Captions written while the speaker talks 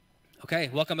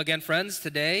Okay, welcome again, friends.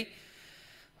 Today,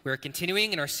 we're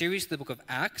continuing in our series, the book of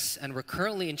Acts, and we're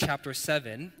currently in chapter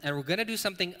 7, and we're going to do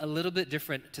something a little bit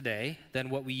different today than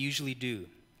what we usually do,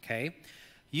 okay?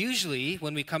 Usually,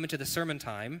 when we come into the sermon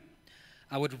time,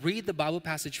 I would read the Bible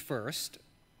passage first,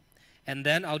 and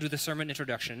then I'll do the sermon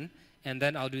introduction, and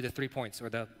then I'll do the 3 points, or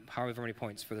the however many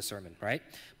points for the sermon, right?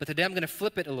 But today I'm going to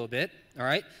flip it a little bit, all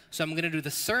right? So I'm going to do the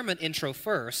sermon intro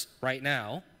first, right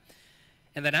now,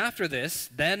 and then after this,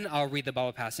 then I'll read the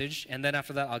Bible passage, and then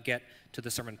after that, I'll get to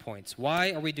the sermon points.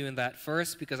 Why are we doing that?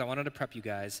 First, because I wanted to prep you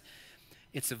guys.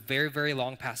 It's a very, very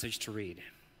long passage to read,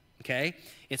 okay?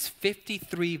 It's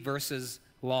 53 verses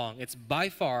long. It's by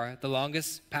far the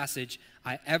longest passage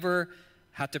I ever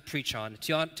had to preach on.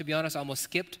 To be honest, I almost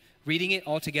skipped reading it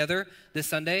altogether this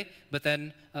Sunday, but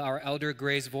then our elder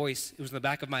Gray's voice, it was in the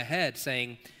back of my head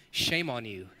saying, "Shame on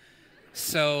you."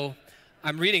 So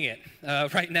I'm reading it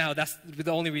right now. That's the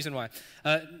only reason why.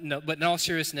 No, but in all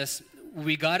seriousness,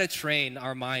 we got to train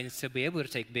our minds to be able to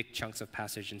take big chunks of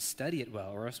passage and study it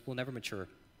well, or else we'll never mature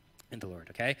in the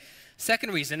Lord, okay?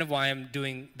 Second reason of why I'm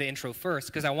doing the intro first,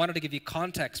 because I wanted to give you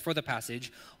context for the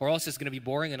passage, or else it's going to be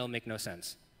boring and it'll make no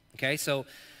sense, okay? So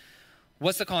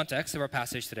what's the context of our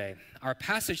passage today? Our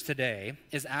passage today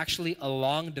is actually a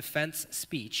long defense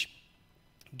speech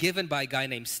given by a guy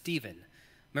named Stephen.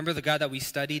 Remember the guy that we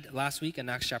studied last week in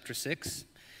Acts chapter 6?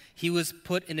 He was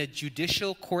put in a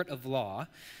judicial court of law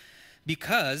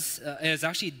because, it was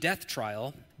actually a death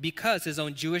trial, because his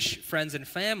own Jewish friends and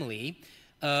family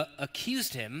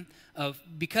accused him of,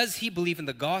 because he believed in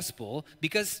the gospel,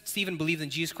 because Stephen believed in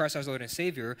Jesus Christ as Lord and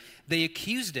Savior, they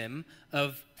accused him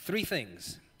of 3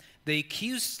 things. They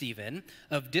accused Stephen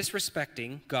of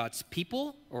disrespecting God's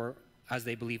people, or as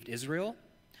they believed, Israel,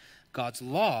 God's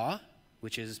law,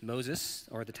 which is Moses,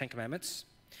 or the Ten Commandments,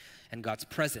 and God's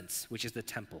presence, which is the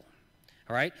temple.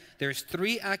 All right? There's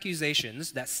 3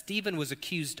 accusations that Stephen was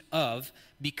accused of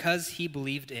because he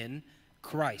believed in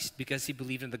Christ, because he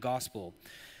believed in the gospel.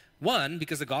 1,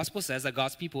 because the gospel says that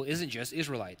God's people isn't just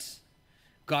Israelites.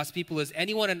 God's people is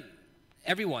anyone and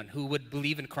everyone who would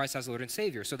believe in Christ as Lord and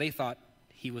Savior. So they thought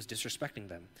he was disrespecting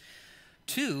them.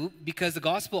 2, because the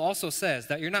gospel also says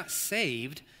that you're not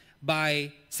saved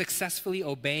by successfully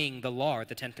obeying the law or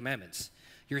the 10 Commandments.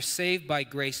 You're saved by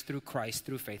grace through Christ,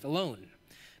 through faith alone.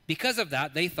 Because of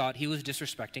that, they thought he was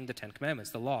disrespecting the 10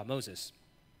 Commandments, the law, Moses.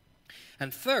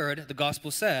 And 3rd, the gospel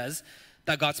says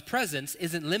that God's presence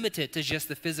isn't limited to just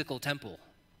the physical temple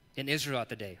in Israel at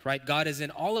the day, right? God is in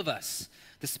all of us.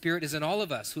 The Spirit is in all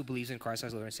of us who believes in Christ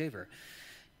as Lord and Savior.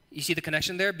 You see the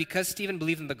connection there? Because Stephen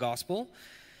believed in the gospel,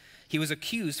 he was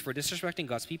accused for disrespecting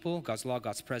God's people, God's law,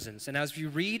 God's presence. And as you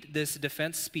read this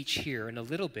defense speech here in a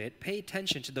little bit, pay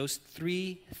attention to those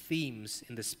 3 themes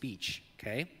in the speech,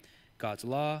 okay? God's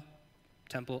law,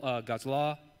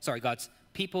 God's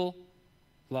people,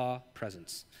 law,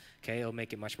 presence. Okay, it'll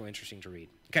make it much more interesting to read.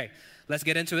 Okay, let's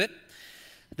get into it.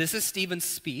 This is Stephen's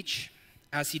speech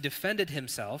as he defended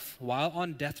himself while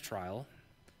on death trial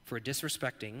for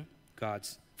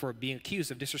being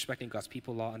accused of disrespecting God's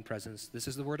people, law, and presence. This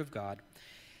is the word of God,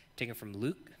 taken from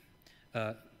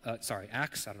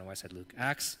Acts. I don't know why I said Luke.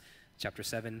 Acts chapter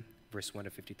 7, verse 1 to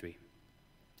 53.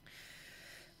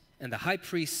 And the high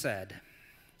priest said,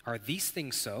 "Are these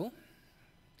things so?"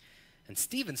 And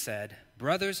Stephen said,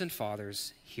 "Brothers and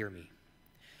fathers, hear me.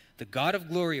 The God of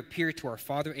glory appeared to our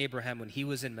father Abraham when he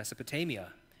was in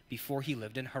Mesopotamia, before he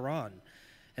lived in Haran,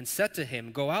 and said to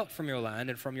him, 'Go out from your land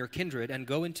and from your kindred, and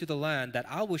go into the land that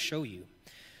I will show you.'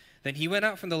 Then he went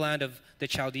out from the land of the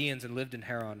Chaldeans and lived in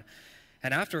Haran.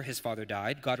 And after his father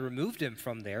died, God removed him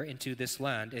from there into this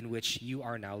land in which you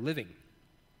are now living.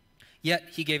 Yet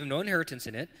he gave him no inheritance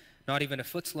in it, not even a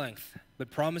foot's length, but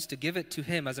promised to give it to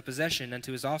him as a possession and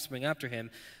to his offspring after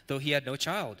him, though he had no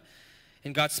child.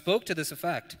 And God spoke to this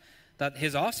effect, that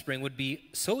his offspring would be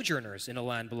sojourners in a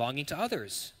land belonging to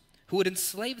others, who would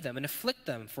enslave them and afflict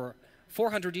them for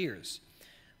 400 years.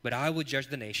 But I will judge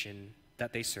the nation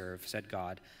that they serve, said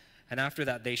God, and after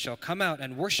that they shall come out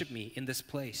and worship me in this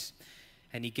place.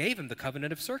 And he gave him the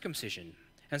covenant of circumcision.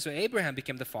 And so Abraham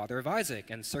became the father of Isaac,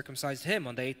 and circumcised him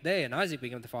on the 8th day, and Isaac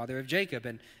became the father of Jacob,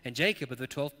 and Jacob of the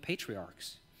 12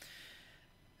 patriarchs.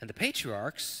 And the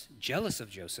patriarchs, jealous of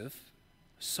Joseph,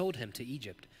 sold him to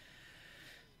Egypt.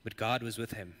 But God was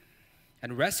with him,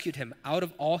 and rescued him out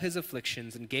of all his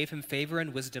afflictions, and gave him favor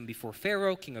and wisdom before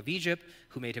Pharaoh, king of Egypt,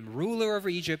 who made him ruler over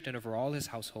Egypt and over all his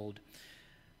household.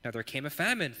 Now there came a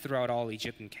famine throughout all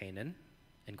Egypt and Canaan,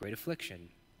 and great affliction.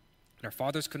 And our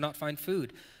fathers could not find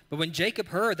food. But when Jacob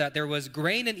heard that there was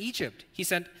grain in Egypt, he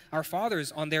sent our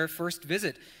fathers on their first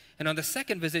visit. And on the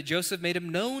second visit, Joseph made him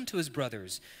known to his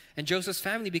brothers, and Joseph's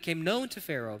family became known to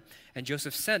Pharaoh. And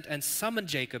Joseph sent and summoned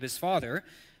Jacob, his father,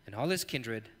 and all his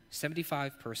kindred,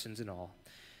 75 persons in all.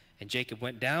 And Jacob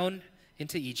went down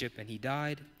into Egypt, and he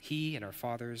died, he and our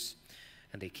fathers.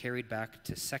 And they carried back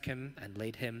to Shechem and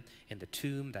laid him in the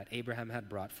tomb that Abraham had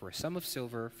brought for a sum of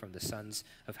silver from the sons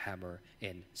of Hamor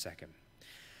in Shechem.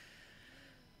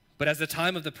 But as the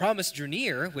time of the promise drew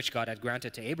near, which God had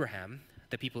granted to Abraham,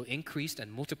 the people increased and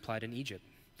multiplied in Egypt,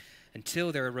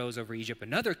 until there arose over Egypt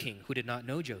another king who did not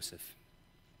know Joseph.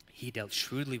 He dealt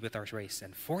shrewdly with our race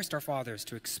and forced our fathers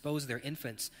to expose their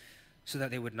infants so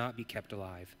that they would not be kept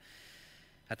alive.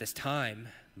 At this time,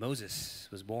 Moses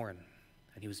was born,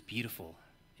 and he was beautiful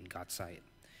in God's sight.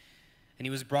 And he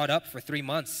was brought up for 3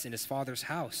 months in his father's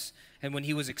house. And when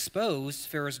he was exposed,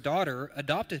 Pharaoh's daughter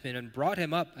adopted him and brought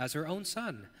him up as her own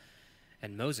son.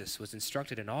 And Moses was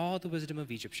instructed in all the wisdom of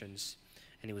Egyptians,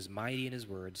 and he was mighty in his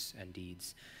words and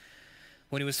deeds.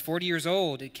 When he was 40 years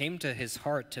old, it came to his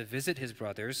heart to visit his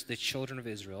brothers, the children of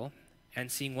Israel,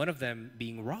 and seeing one of them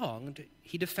being wronged,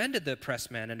 he defended the oppressed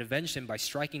man and avenged him by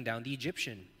striking down the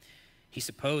Egyptian. He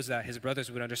supposed that his brothers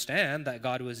would understand that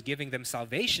God was giving them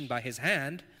salvation by his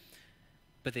hand,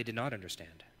 but they did not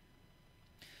understand.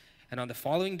 And on the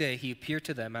following day, he appeared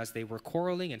to them as they were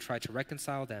quarreling and tried to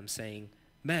reconcile them, saying,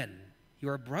 "Men, you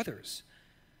are brothers.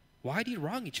 Why do you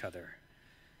wrong each other?"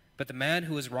 But the man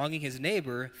who was wronging his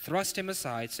neighbor thrust him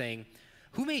aside, saying,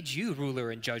 "Who made you ruler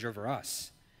and judge over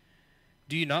us?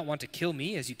 Do you not want to kill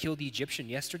me as you killed the Egyptian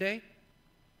yesterday?"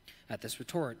 At this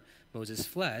retort, Moses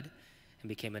fled and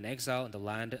became an exile in the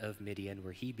land of Midian,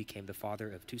 where he became the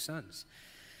father of 2 sons.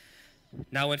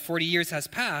 Now when 40 years has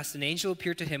passed, an angel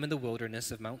appeared to him in the wilderness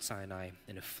of Mount Sinai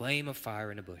in a flame of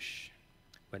fire in a bush.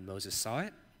 When Moses saw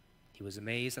it, he was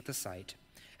amazed at the sight.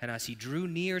 And as he drew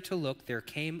near to look, there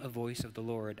came a voice of the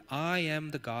Lord, "I am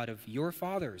the God of your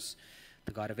fathers,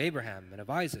 the God of Abraham and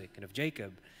of Isaac and of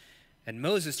Jacob." And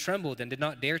Moses trembled and did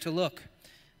not dare to look.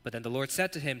 But then the Lord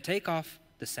said to him, "Take off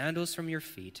the sandals from your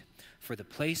feet, for the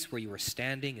place where you are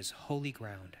standing is holy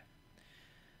ground.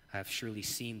 I have surely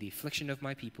seen the affliction of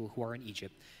my people who are in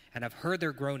Egypt, and have heard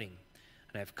their groaning,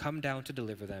 and I have come down to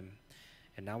deliver them.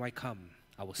 And now I come,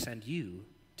 I will send you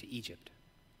to Egypt."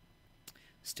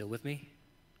 Still with me?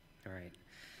 All right.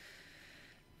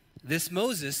 This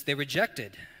Moses they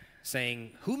rejected,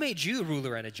 saying, "Who made you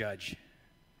ruler and a judge?"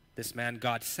 This man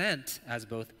God sent as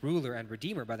both ruler and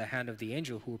redeemer by the hand of the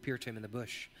angel who appeared to him in the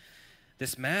bush.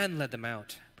 This man led them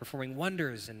out, performing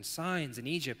wonders and signs in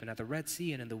Egypt and at the Red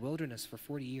Sea and in the wilderness for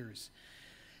 40 years.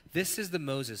 This is the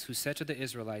Moses who said to the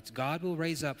Israelites, "God will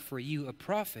raise up for you a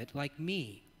prophet like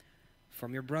me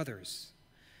from your brothers."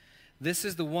 This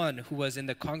is the one who was in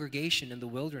the congregation in the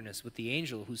wilderness with the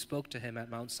angel who spoke to him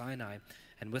at Mount Sinai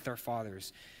and with our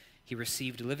fathers. He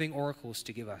received living oracles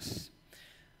to give us.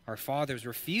 Our fathers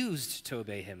refused to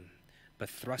obey him,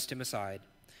 but thrust him aside.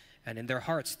 And in their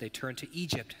hearts they turned to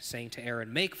Egypt, saying to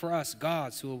Aaron, "Make for us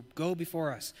gods who will go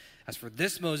before us. As for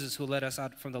this Moses who led us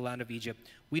out from the land of Egypt,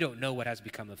 we don't know what has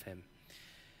become of him."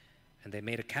 And they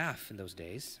made a calf in those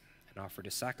days and offered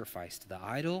a sacrifice to the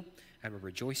idol and were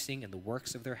rejoicing in the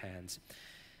works of their hands.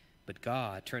 But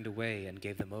God turned away and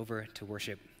gave them over to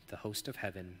worship the host of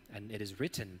heaven. And it is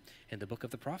written in the book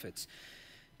of the prophets,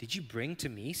 "Did you bring to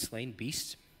me slain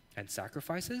beasts and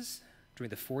sacrifices during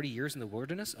the 40 years in the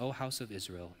wilderness, O house of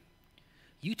Israel?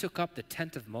 You took up the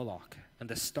tent of Moloch and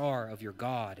the star of your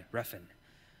god, Rephan,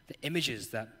 the images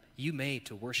that you made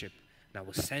to worship, and I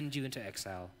will send you into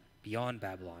exile beyond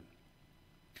Babylon."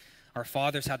 Our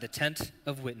fathers had the tent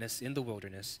of witness in the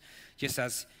wilderness, just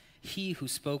as he who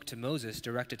spoke to Moses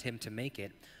directed him to make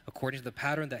it, according to the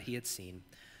pattern that he had seen.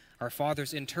 Our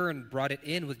fathers in turn brought it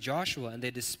in with Joshua, and they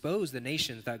disposed the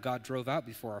nations that God drove out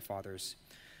before our fathers.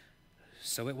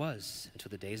 So it was until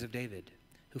the days of David,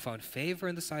 who found favor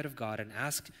in the sight of God and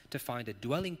asked to find a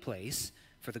dwelling place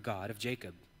for the God of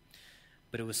Jacob.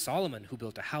 But it was Solomon who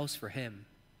built a house for him.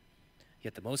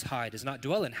 Yet the Most High does not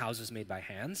dwell in houses made by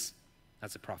hands,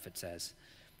 as the prophet says,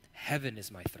 "Heaven is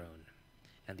my throne,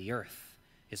 and the earth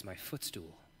is my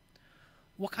footstool."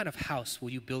 What kind of house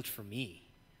will you build for me,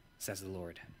 says the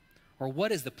Lord? Or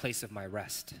what is the place of my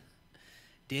rest?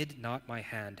 Did not my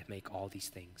hand make all these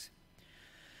things?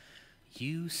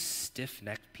 You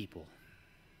stiff-necked people,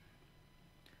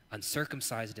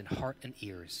 uncircumcised in heart and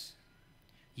ears,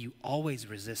 you always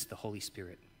resist the Holy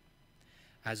Spirit.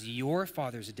 As your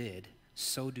fathers did,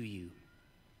 so do you.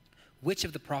 Which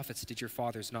of the prophets did your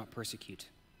fathers not persecute?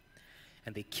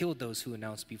 And they killed those who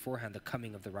announced beforehand the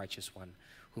coming of the righteous one,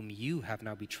 whom you have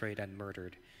now betrayed and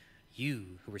murdered,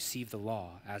 you who received the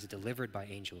law as delivered by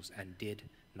angels and did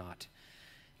not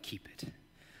keep it.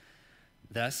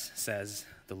 Thus says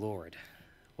the Lord.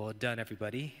 Well done,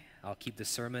 everybody. I'll keep the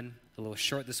sermon a little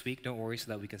short this week, don't worry,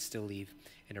 so that we can still leave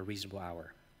in a reasonable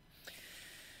hour.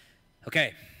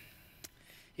 Okay,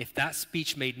 if that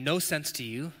speech made no sense to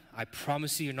you, I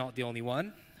promise you you're not the only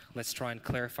one. Let's try and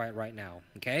clarify it right now,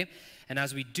 okay? And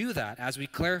as we do that, as we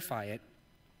clarify it,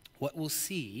 what we'll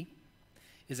see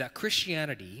is that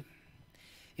Christianity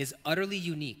is utterly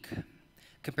unique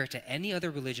compared to any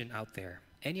other religion out there,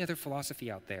 any other philosophy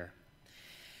out there.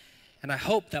 And I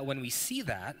hope that when we see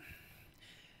that,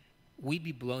 we'd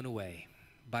be blown away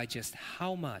by just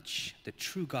how much the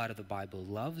true God of the Bible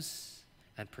loves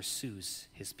and pursues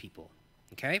his people,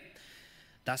 okay?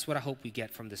 That's what I hope we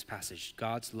get from this passage,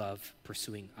 God's love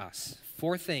pursuing us.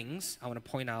 4 things I want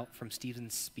to point out from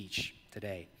Stephen's speech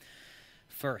today.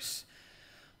 First,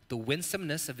 the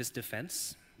winsomeness of his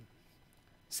defense.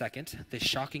 Second, the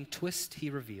shocking twist he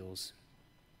reveals.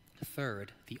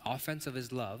 Third, the offense of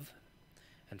his love.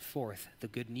 And fourth, the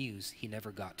good news he never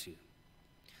got to.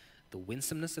 The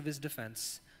winsomeness of his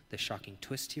defense, the shocking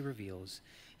twist he reveals,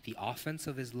 the offense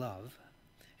of his love,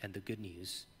 and the good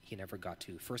news he never got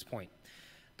to. First point,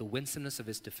 the winsomeness of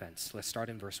his defense. Let's start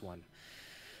in verse 1.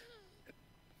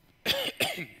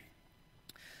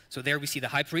 So there we see the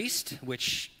high priest,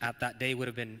 which at that day would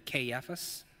have been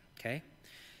Caiaphas, okay,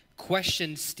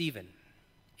 questioned Stephen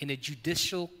in a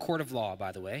judicial court of law,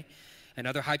 by the way. And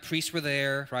other high priests were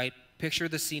there, right? Picture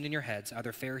the scene in your heads.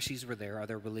 Other Pharisees were there.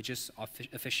 Other religious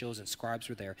officials and scribes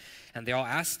were there. And they all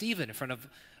asked Stephen in front of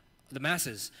the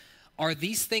masses, are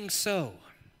these things so?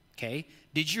 Okay?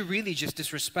 Did you really just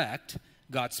disrespect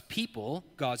God's people,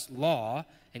 God's law,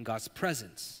 and God's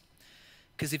presence?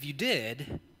 Because if you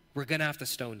did, we're going to have to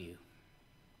stone you.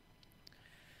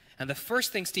 And the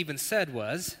first thing Stephen said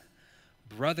was,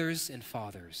 brothers and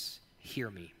fathers, hear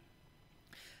me.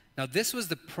 Now, this was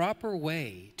the proper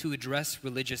way to address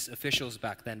religious officials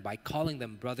back then, by calling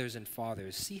them brothers and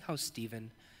fathers. See how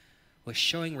Stephen was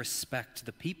showing respect to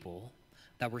the people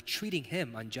that were treating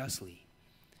him unjustly.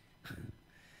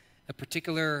 A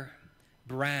particular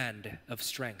brand of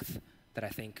strength that I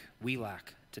think we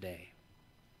lack today.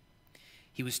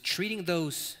 He was treating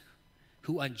those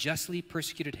who unjustly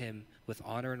persecuted him with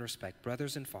honor and respect,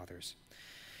 brothers and fathers.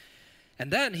 And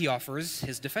then he offers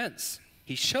his defense.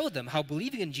 He showed them how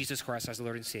believing in Jesus Christ as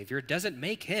Lord and Savior doesn't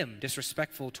make him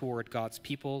disrespectful toward God's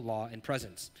people, law, and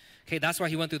presence. Okay, that's why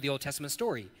he went through the Old Testament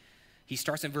story. He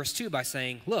starts in verse 2 by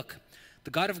saying, look,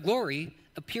 the God of glory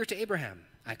appeared to Abraham.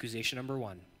 Accusation number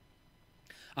 1.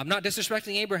 I'm not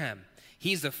disrespecting Abraham.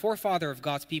 He's the forefather of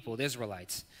God's people, the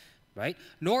Israelites, right?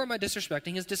 Nor am I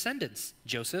disrespecting his descendants.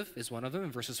 Joseph is one of them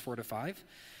in verses 4 to 5.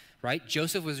 Right?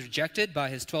 Joseph was rejected by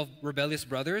his 12 rebellious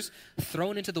brothers,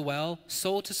 thrown into the well,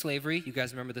 sold to slavery. You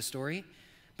guys remember the story?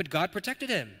 But God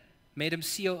protected him, made him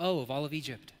COO of all of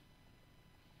Egypt.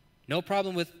 No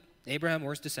problem with Abraham or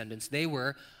his descendants. They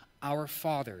were our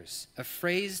fathers, a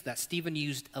phrase that Stephen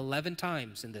used 11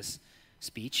 times in this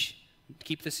speech.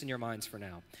 Keep this in your minds for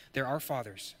now. They're our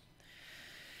fathers.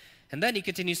 And then he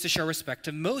continues to show respect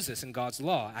to Moses and God's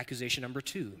law, accusation number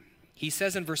 2. He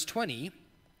says in verse 20,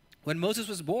 when Moses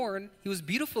was born, he was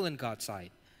beautiful in God's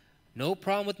sight. No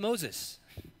problem with Moses.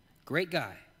 Great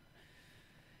guy.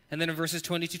 And then in verses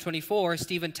 20 to 24,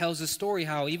 Stephen tells the story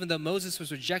how even though Moses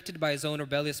was rejected by his own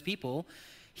rebellious people,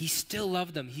 he still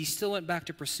loved them. He still went back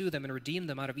to pursue them and redeem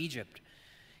them out of Egypt.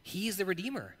 He is the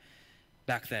Redeemer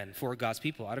back then for God's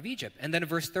people out of Egypt. And then in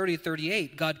verse 30 to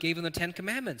 38, God gave him the 10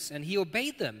 Commandments, and he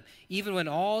obeyed them, even when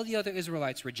all the other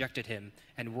Israelites rejected him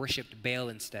and worshipped Baal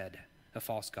instead, a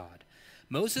false god.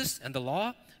 Moses and the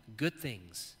law, good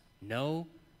things. No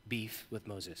beef with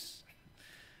Moses.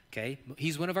 Okay?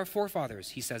 He's one of our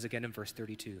forefathers, he says again in verse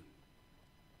 32.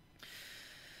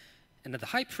 And the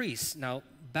high priests, now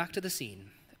back to the scene.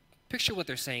 Picture what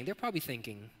they're saying. They're probably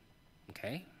thinking,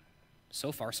 okay,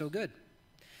 so far so good.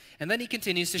 And then he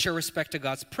continues to show respect to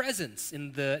God's presence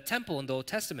in the temple in the Old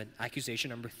Testament.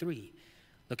 Accusation number 3.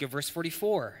 Look at verse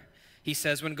 44. He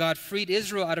says, when God freed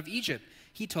Israel out of Egypt,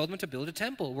 he told them to build a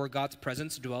temple where God's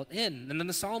presence dwelt in. And then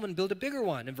the Solomon built a bigger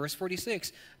one in verse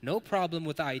 46. No problem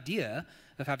with the idea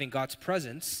of having God's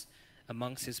presence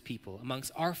amongst his people,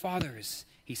 amongst our fathers,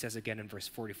 he says again in verse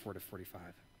 44 to 45.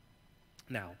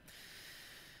 Now,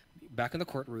 back in the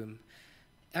courtroom,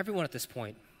 everyone at this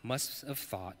point must have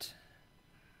thought,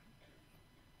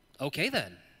 okay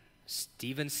then,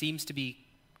 Stephen seems to be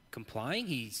complying.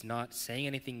 He's not saying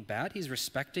anything bad. He's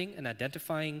respecting and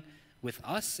identifying with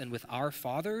us and with our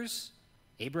fathers,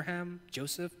 Abraham,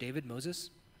 Joseph, David,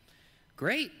 Moses.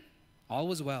 Great. All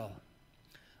was well.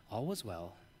 All was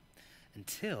well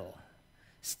until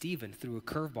Stephen threw a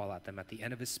curveball at them at the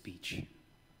end of his speech,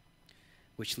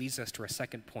 which leads us to our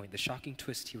second point, the shocking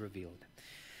twist he revealed.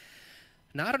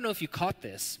 Now, I don't know if you caught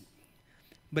this,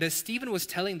 but as Stephen was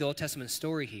telling the Old Testament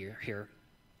story here,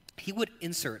 he would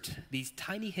insert these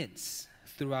tiny hints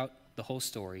throughout the whole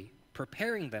story,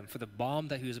 preparing them for the bomb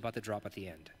that he was about to drop at the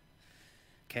end.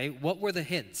 Okay, what were the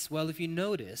hints? Well, if you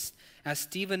noticed, as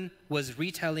Stephen was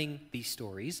retelling these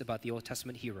stories about the Old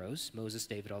Testament heroes, Moses,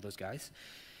 David, all those guys,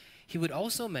 he would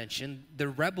also mention the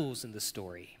rebels in the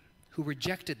story who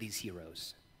rejected these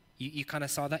heroes. You kind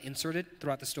of saw that inserted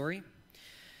throughout the story?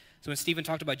 So when Stephen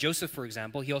talked about Joseph, for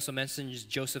example, he also mentions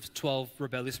Joseph's 12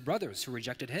 rebellious brothers who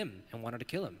rejected him and wanted to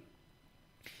kill him.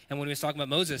 And when he was talking about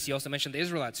Moses, he also mentioned the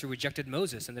Israelites who rejected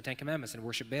Moses and the Ten Commandments and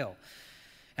worshiped Baal.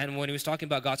 And when he was talking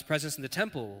about God's presence in the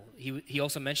temple, he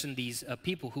also mentioned these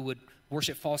people who would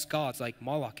worship false gods like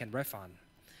Moloch and Rephan.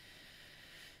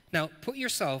 Now, put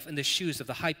yourself in the shoes of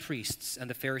the high priests and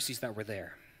the Pharisees that were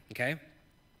there, okay?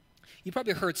 You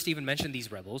probably heard Stephen mention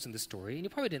these rebels in the story, and you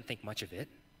probably didn't think much of it.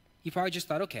 You probably just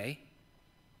thought, okay,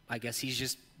 I guess he's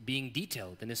just being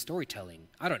detailed in his storytelling.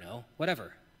 I don't know,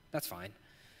 whatever, that's fine.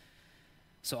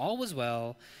 So all was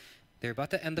well. They're about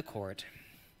to end the court.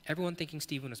 Everyone thinking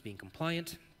Stephen was being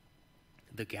compliant.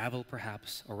 The gavel,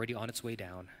 perhaps, already on its way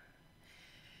down.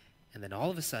 And then all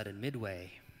of a sudden,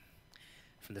 midway,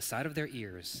 from the side of their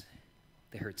ears,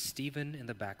 they heard Stephen in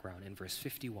the background in verse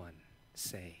 51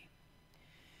 say,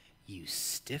 "You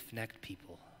stiff-necked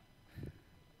people."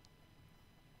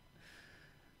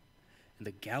 And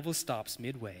the gavel stops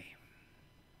midway.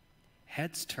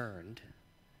 Heads turned,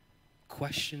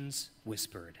 questions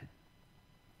whispered.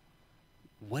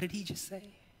 What did he just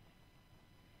say?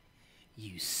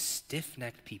 You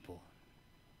stiff-necked people,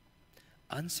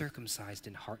 uncircumcised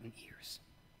in heart and ears.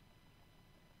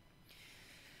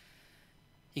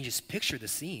 You can just picture the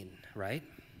scene, right?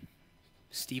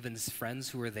 Stephen's friends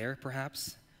who were there,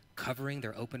 perhaps, covering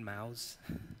their open mouths.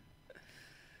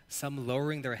 Some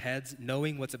lowering their heads,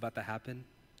 knowing what's about to happen.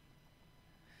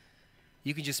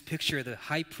 You can just picture the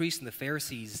high priest and the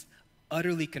Pharisees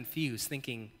utterly confused,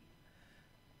 thinking,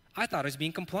 I thought he was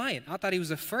being compliant. I thought he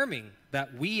was affirming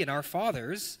that we and our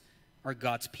fathers are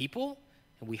God's people,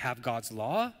 and we have God's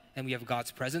law, and we have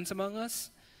God's presence among us.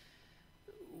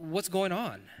 What's going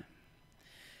on?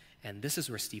 And this is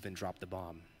where Stephen dropped the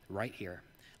bomb, right here.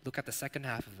 Look at the second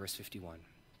half of verse 51.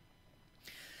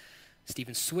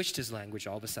 Stephen switched his language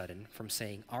all of a sudden from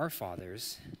saying our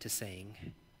fathers to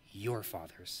saying your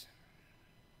fathers.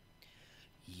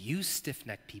 You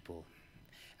stiff-necked people,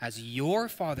 as your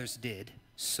fathers did,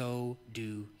 so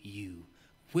do you.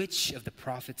 Which of the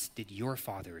prophets did your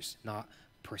fathers not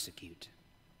persecute?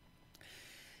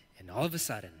 And all of a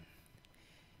sudden,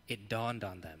 it dawned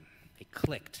on them, it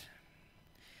clicked,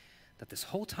 that this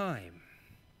whole time,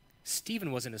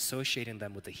 Stephen wasn't associating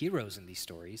them with the heroes in these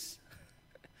stories.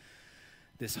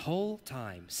 This whole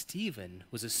time, Stephen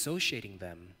was associating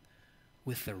them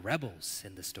with the rebels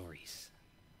in the stories.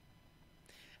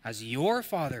 As your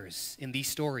fathers in these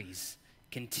stories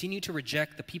continue to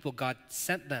reject the people God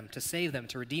sent them to save them,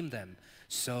 to redeem them,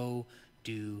 so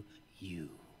do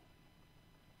you.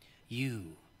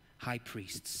 You, high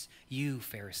priests, you,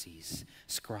 Pharisees,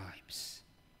 scribes.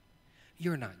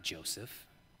 You're not Joseph.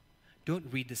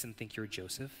 Don't read this and think you're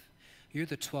Joseph. You're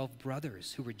the 12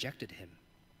 brothers who rejected him.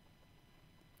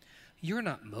 You're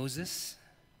not Moses.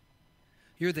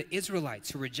 You're the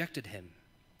Israelites who rejected him.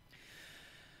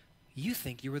 You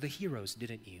think you were the heroes,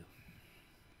 didn't you?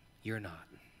 You're not.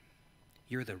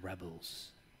 You're the rebels.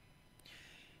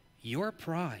 Your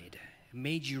pride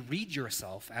made you read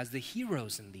yourself as the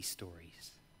heroes in these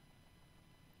stories.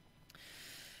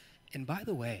 And by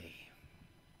the way,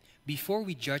 before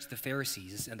we judge the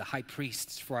Pharisees and the high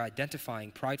priests for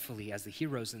identifying pridefully as the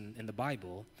heroes in the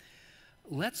Bible,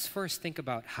 let's first think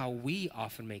about how we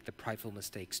often make the prideful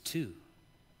mistakes too,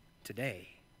 today.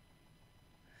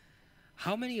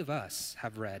 How many of us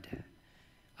have read,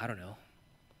 I don't know,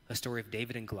 a story of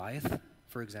David and Goliath,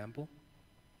 for example?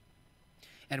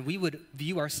 And we would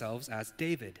view ourselves as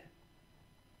David,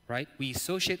 right? We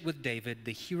associate with David,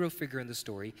 the hero figure in the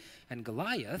story, and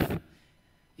Goliath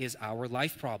is our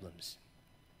life problems,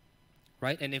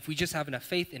 right? And if we just have enough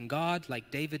faith in God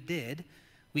like David did,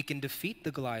 we can defeat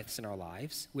the Goliaths in our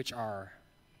lives, which are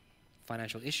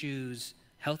financial issues,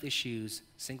 health issues,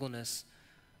 singleness,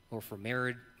 or if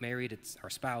we're married, it's our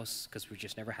spouse, because we're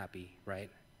just never happy, right?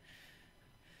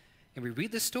 And we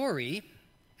read the story,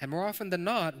 and more often than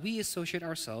not, we associate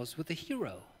ourselves with the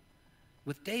hero,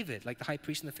 with David, like the high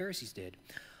priest and the Pharisees did.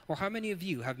 Or how many of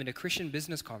you have been to Christian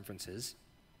business conferences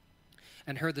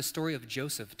and heard the story of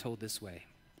Joseph told this way?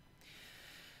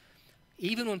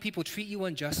 Even when people treat you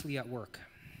unjustly at work,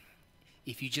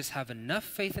 if you just have enough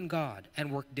faith in God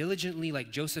and work diligently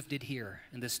like Joseph did here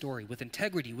in this story, with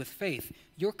integrity, with faith,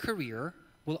 your career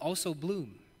will also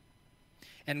bloom.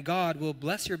 And God will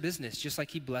bless your business just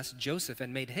like he blessed Joseph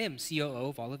and made him COO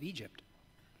of all of Egypt.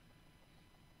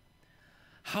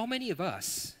 How many of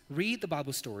us read the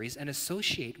Bible stories and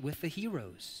associate with the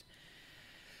heroes?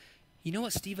 You know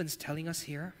what Stephen's telling us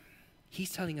here?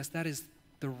 He's telling us that is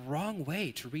the wrong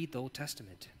way to read the Old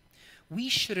Testament. We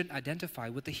shouldn't identify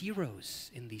with the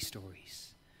heroes in these stories,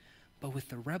 but with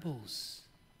the rebels.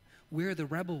 We're the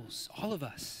rebels, all of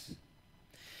us.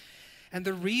 And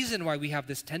the reason why we have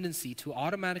this tendency to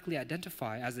automatically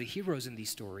identify as the heroes in these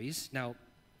stories, now,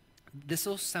 this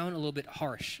will sound a little bit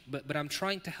harsh, but I'm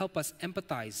trying to help us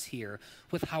empathize here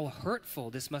with how hurtful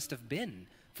this must have been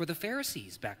for the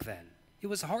Pharisees back then. It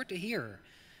was hard to hear.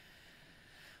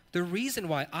 The reason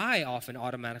why I often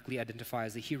automatically identify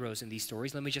as the heroes in these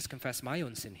stories, let me just confess my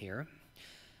own sin here,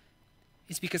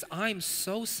 is because I'm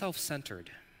so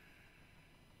self-centered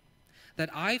that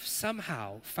I've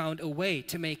somehow found a way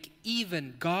to make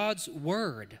even God's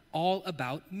word all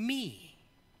about me.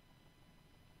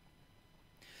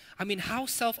 I mean, how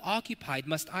self-occupied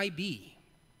must I be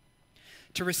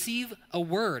to receive a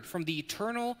word from the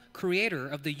eternal creator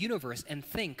of the universe and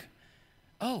think,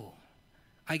 oh,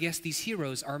 I guess these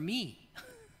heroes are me.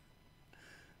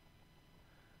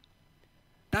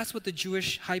 That's what the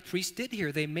Jewish high priest did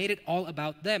here. They made it all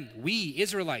about them. We,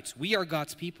 Israelites, we are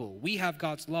God's people. We have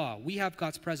God's law. We have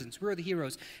God's presence. We're the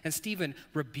heroes. And Stephen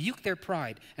rebuked their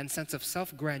pride and sense of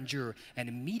self-grandeur, and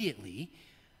immediately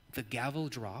the gavel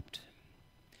dropped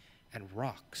and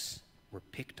rocks were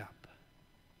picked up.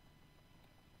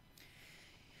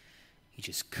 You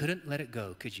just couldn't let it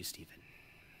go, could you, Stephen?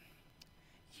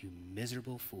 You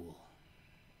miserable fool.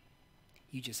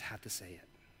 You just had to say it.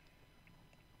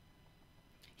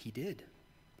 He did.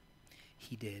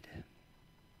 He did.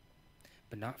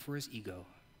 But not for his ego,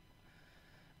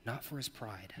 not for his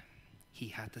pride. He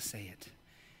had to say it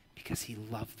because he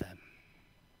loved them,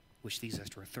 which leads us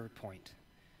to our third point,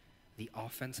 the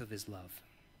offense of his love.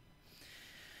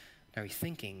 Now you're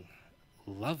thinking,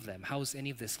 love them. How is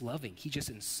any of this loving? He just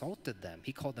insulted them.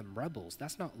 He called them rebels.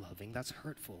 That's not loving. That's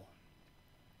hurtful.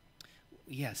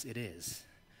 Yes, it is.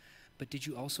 But did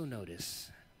you also notice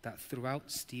that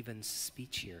throughout Stephen's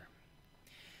speech here,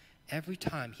 every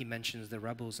time he mentions the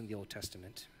rebels in the Old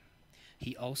Testament,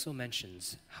 he also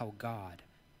mentions how God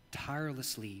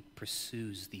tirelessly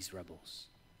pursues these rebels.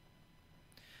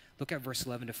 Look at verse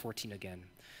 11 to 14 again.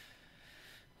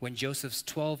 When Joseph's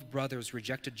 12 brothers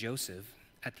rejected Joseph,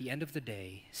 at the end of the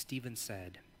day, Stephen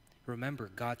said, remember,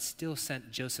 God still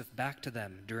sent Joseph back to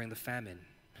them during the famine.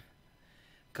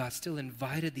 God still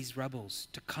invited these rebels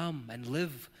to come and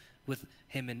live with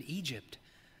him in Egypt,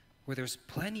 where there's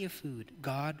plenty of food.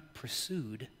 God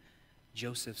pursued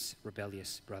Joseph's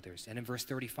rebellious brothers. And in verse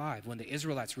 35, when the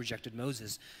Israelites rejected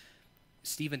Moses,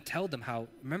 Stephen told them how,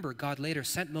 remember, God later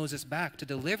sent Moses back to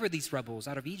deliver these rebels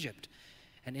out of Egypt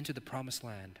and into the promised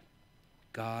land.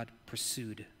 God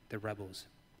pursued the rebels.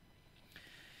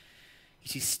 You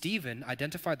see, Stephen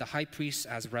identified the high priests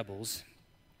as rebels,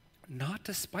 not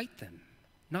to spite them,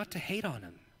 not to hate on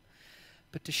them,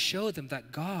 but to show them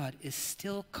that God is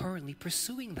still currently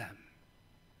pursuing them.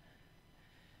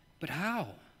 But how?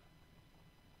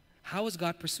 How is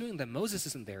God pursuing them? Moses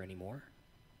isn't there anymore.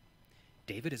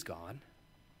 David is gone.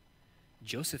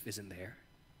 Joseph isn't there.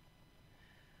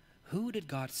 Who did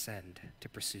God send to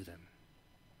pursue them?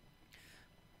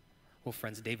 Well,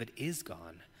 friends, David is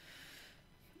gone.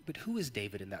 But who is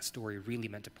David in that story really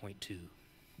meant to point to?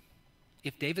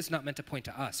 If David's not meant to point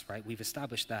to us, right? We've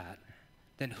established that.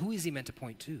 Then who is he meant to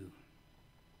point to?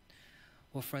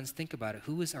 Well, friends, think about it.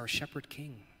 Who is our shepherd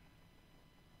king?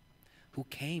 Who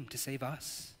came to save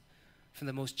us from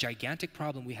the most gigantic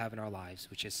problem we have in our lives,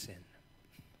 which is sin?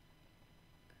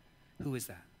 Who is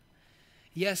that?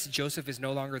 Yes, Joseph is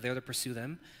no longer there to pursue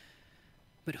them,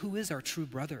 but who is our true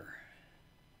brother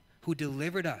who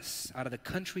delivered us out of the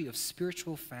country of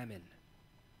spiritual famine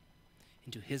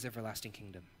into his everlasting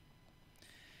kingdom?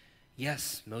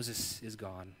 Yes, Moses is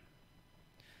gone,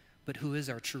 but who is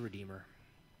our true Redeemer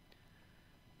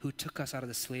who took us out of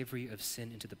the slavery of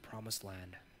sin into the promised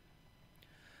land?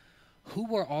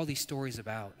 Who are all these stories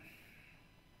about?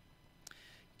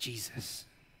 Jesus.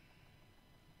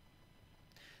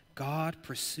 God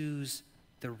pursues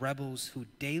the rebels who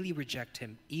daily reject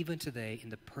him, even today, in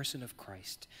the person of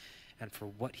Christ and for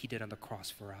what he did on the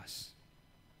cross for us.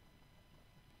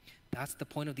 That's the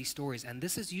point of these stories, and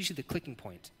this is usually the clicking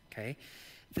point, okay?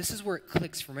 This is where it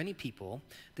clicks for many people.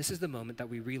 This is the moment that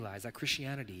we realize that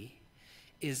Christianity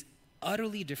is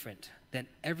utterly different than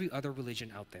every other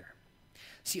religion out there.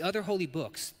 See, other holy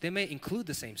books, they may include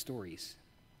the same stories.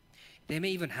 They may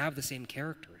even have the same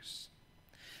characters.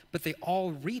 But they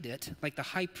all read it like the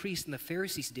high priest and the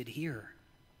Pharisees did here.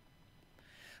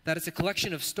 That it's a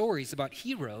collection of stories about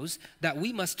heroes that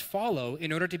we must follow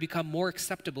in order to become more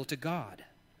acceptable to God.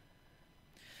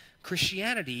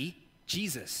 Christianity,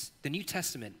 Jesus, the New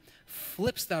Testament,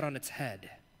 flips that on its head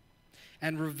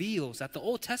and reveals that the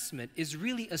Old Testament is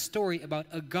really a story about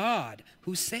a God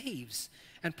who saves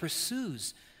and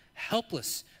pursues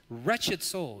helpless, wretched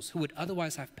souls who would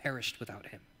otherwise have perished without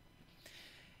him.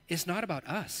 It's not about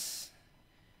us.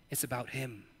 It's about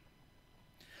him.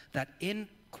 That in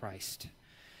Christ,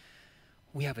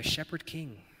 we have a shepherd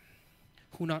king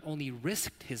who not only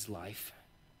risked his life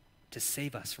to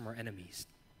save us from our enemies,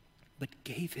 but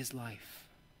gave his life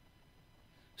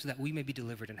so that we may be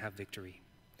delivered and have victory.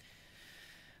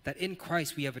 That in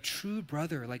Christ we have a true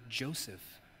brother like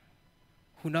Joseph,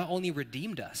 who not only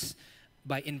redeemed us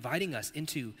by inviting us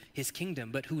into his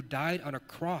kingdom, but who died on a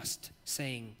cross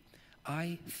saying,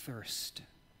 I thirst,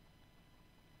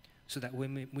 so that we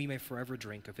may forever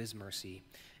drink of his mercy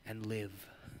and live.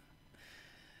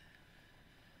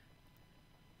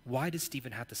 Why did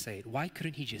Stephen have to say it? Why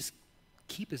couldn't he just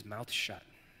keep his mouth shut?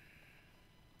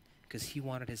 Because he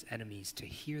wanted his enemies to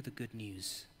hear the good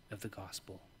news of the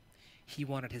gospel. He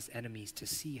wanted his enemies to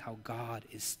see how God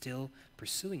is still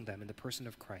pursuing them in the person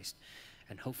of Christ,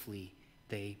 and hopefully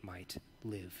they might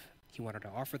live. He wanted to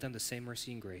offer them the same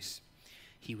mercy and grace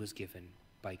he was given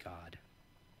by God.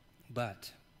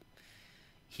 But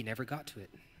he never got to it,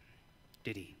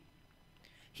 did he?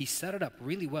 He set it up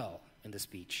really well in the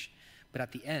speech, but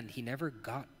at the end, he never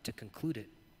got to conclude it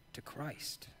to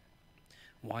Christ.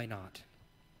 Why not?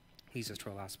 Leads us to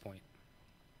our last point.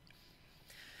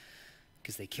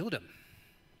 Because they killed him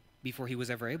before he was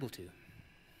ever able to.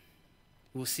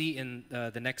 We'll see in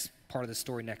the next part of the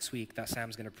story next week that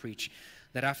Sam's going to preach,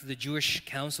 that after the Jewish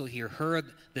council here heard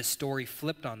this story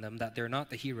flipped on them, that they're not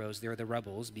the heroes, they're the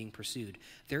rebels being pursued,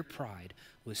 their pride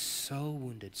was so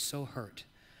wounded, so hurt,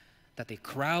 that they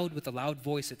crowd with a loud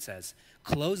voice, it says,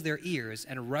 closed their ears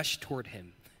and rushed toward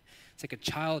him. It's like a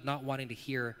child not wanting to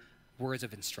hear words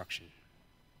of instruction.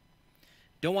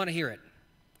 Don't want to hear it.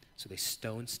 So they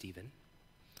stoned Stephen,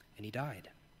 and he died.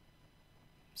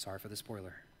 Sorry for the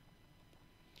spoiler.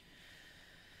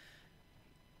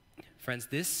 Friends,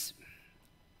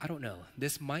 I don't know,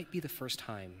 this might be the first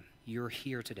time you're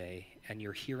here today and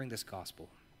you're hearing this gospel.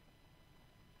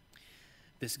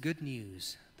 This good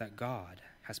news that God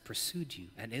has pursued you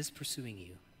and is pursuing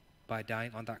you by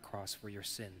dying on that cross for your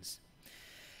sins.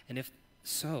 And if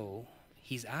so,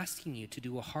 he's asking you to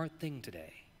do a hard thing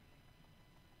today.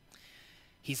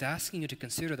 He's asking you to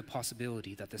consider the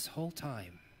possibility that this whole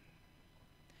time,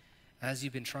 as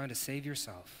you've been trying to save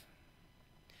yourself,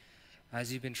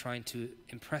 as you've been trying to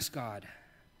impress God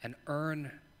and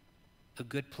earn a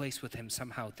good place with him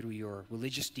somehow through your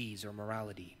religious deeds or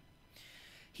morality,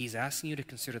 he's asking you to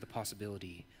consider the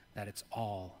possibility that it's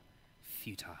all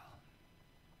futile.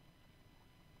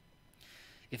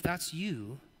 If that's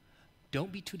you,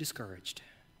 don't be too discouraged.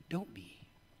 Don't be.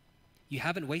 You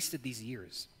haven't wasted these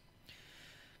years.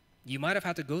 You might have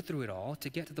had to go through it all to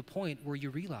get to the point where you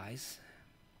realize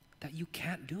that you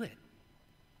can't do it.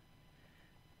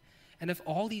 And if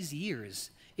all these years,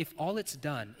 if all it's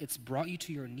done, it's brought you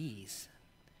to your knees,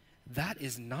 that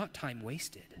is not time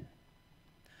wasted.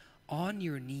 On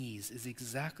your knees is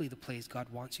exactly the place God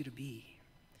wants you to be.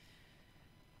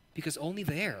 Because only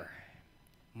there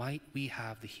might we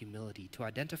have the humility to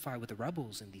identify with the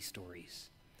rebels in these stories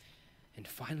and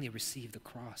finally receive the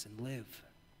cross and live.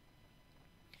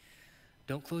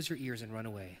 Don't close your ears and run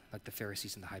away like the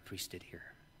Pharisees and the high priest did here.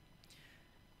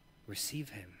 Receive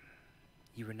him.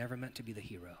 You were never meant to be the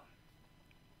hero.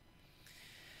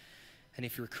 And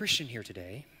if you're a Christian here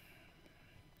today,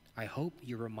 I hope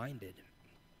you're reminded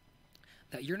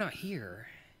that you're not here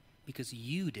because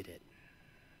you did it.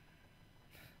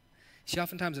 See,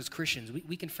 oftentimes as Christians,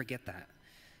 we can forget that.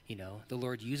 You know, the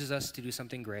Lord uses us to do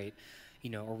something great, you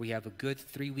know, or we have a good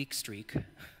 3-week streak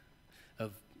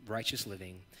of righteous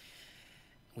living.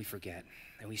 We forget,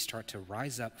 and we start to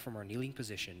rise up from our kneeling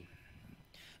position,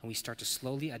 and we start to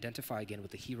slowly identify again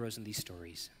with the heroes in these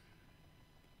stories.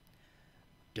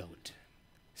 Don't.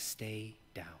 Stay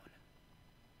down.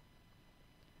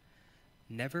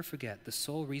 Never forget the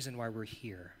sole reason why we're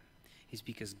here is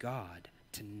because God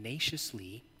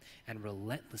tenaciously and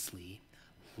relentlessly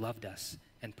loved us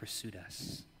and pursued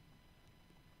us.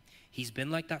 He's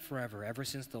been like that forever, ever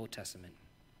since the Old Testament.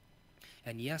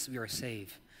 And yes, we are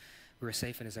safe. We are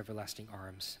safe in his everlasting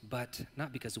arms, but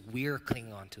not because we're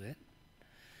clinging on to it,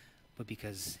 but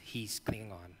because he's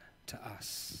clinging on to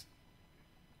us.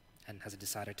 and has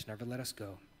decided to never let us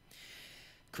go.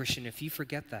 Christian, if you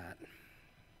forget that,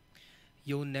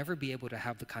 you'll never be able to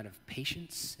have the kind of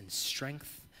patience and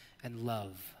strength and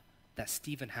love that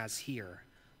Stephen has here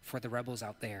for the rebels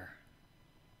out there.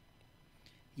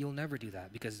 You'll never do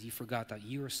that because you forgot that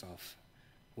you yourself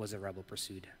was a rebel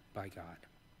pursued by God.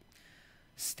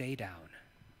 Stay down.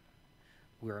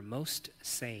 We are most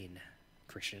sane,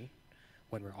 Christian,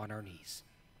 when we're on our knees.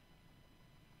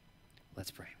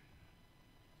 Let's pray.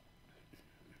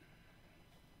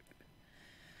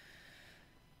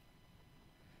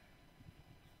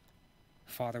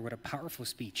 Father, what a powerful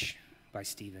speech by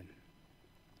Stephen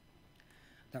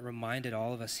that reminded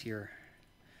all of us here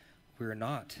we're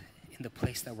not in the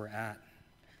place that we're at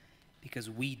because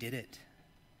we did it.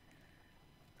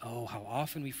 Oh, how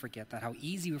often we forget that, how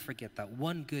easy we forget that.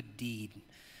 One good deed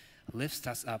lifts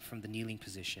us up from the kneeling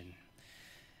position,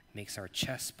 makes our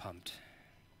chest pumped.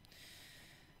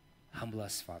 Humble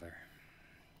us, Father.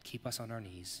 Keep us on our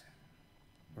knees.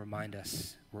 Remind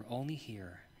us we're only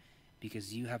here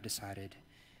because you have decided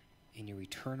in your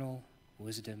eternal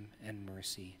wisdom and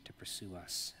mercy to pursue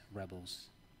us, rebels.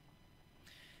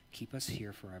 Keep us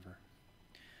here forever,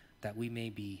 that we may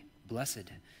be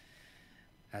blessed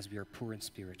as we are poor in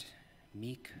spirit,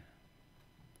 meek,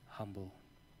 humble.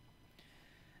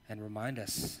 And remind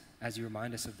us, as you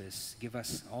remind us of this, give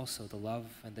us also the love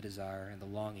and the desire and the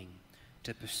longing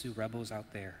to pursue rebels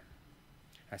out there,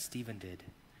 as Stephen did.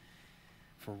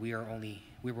 For we were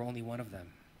only one of them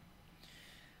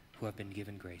who have been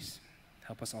given grace.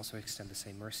 Help us also extend the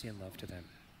same mercy and love to them.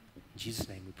 In Jesus'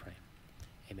 name we pray.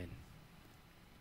 Amen.